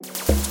Our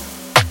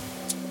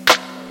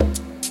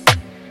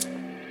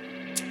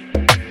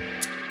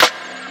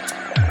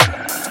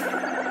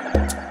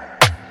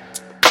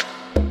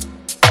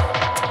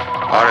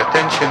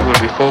attention will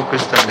be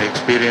focused on the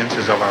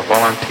experiences of our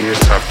volunteer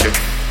subjects.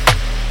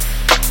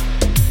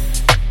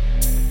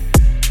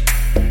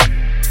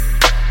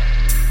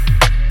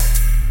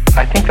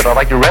 I think that I'd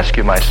like to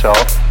rescue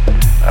myself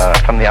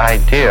from the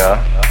idea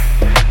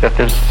that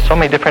there's so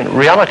many different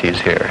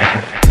realities here.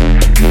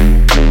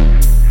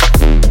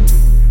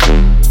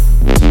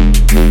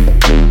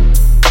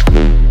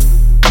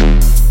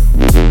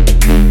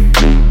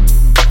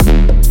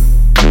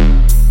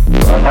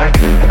 I'd like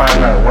to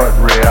find out what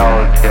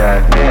reality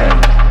I'm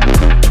in.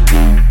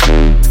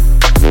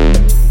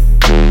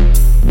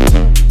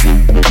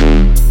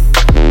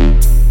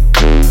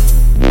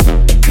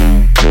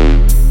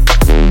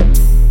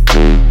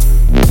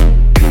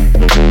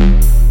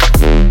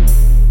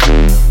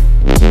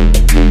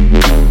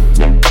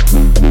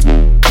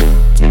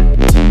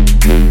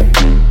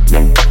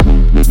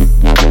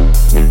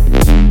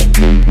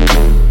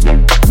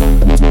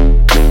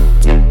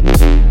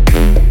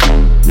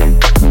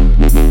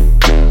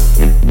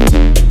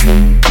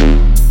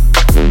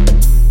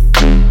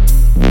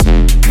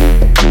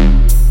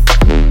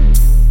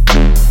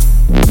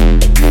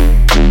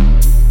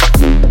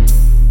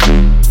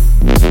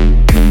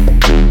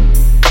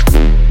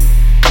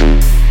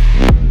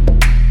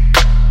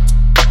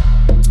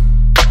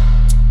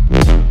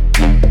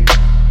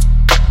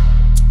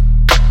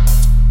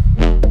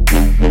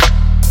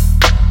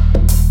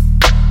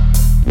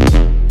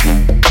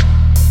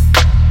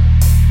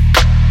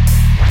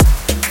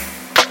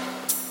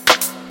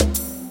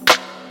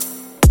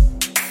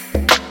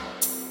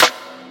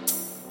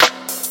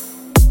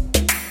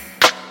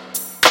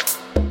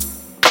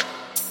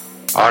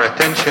 Our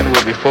attention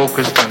will be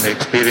focused on the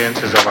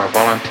experiences of our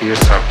volunteer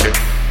subjects.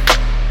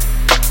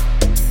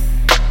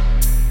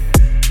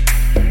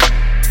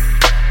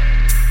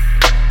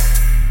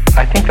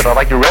 I think that I'd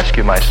like to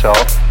rescue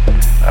myself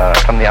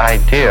from the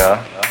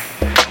idea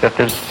that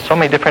there's so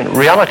many different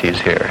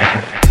realities here.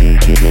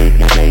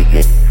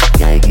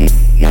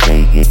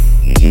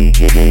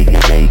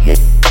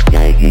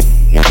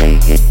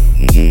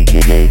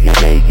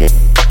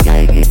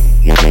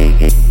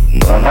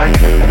 I'd like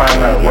to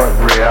find out what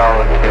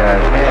reality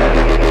I'm in.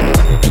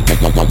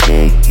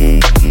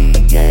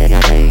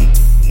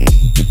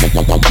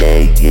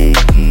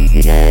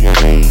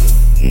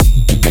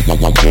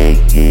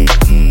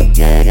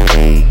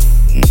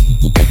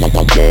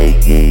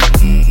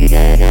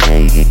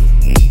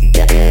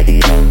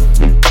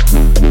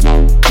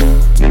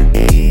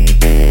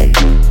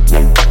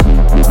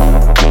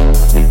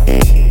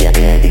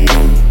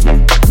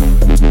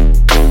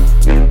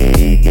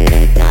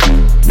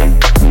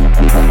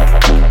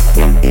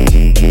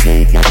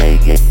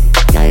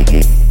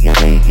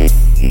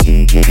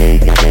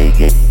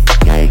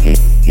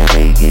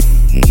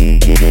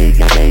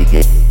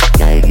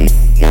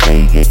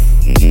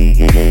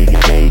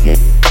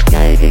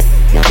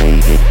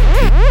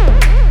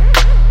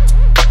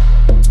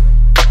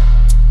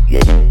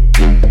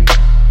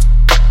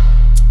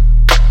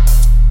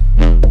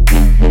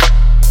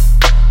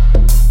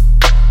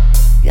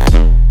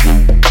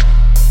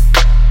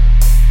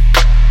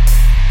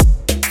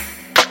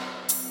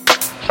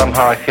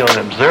 Somehow I feel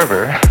an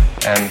observer,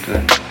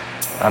 and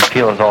I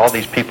feel as though all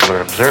these people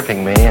are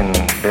observing me and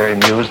very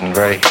amused and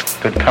very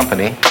good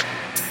company.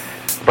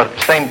 But at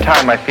the same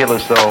time, I feel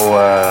as though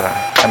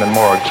I'm in a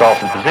more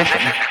exalted position.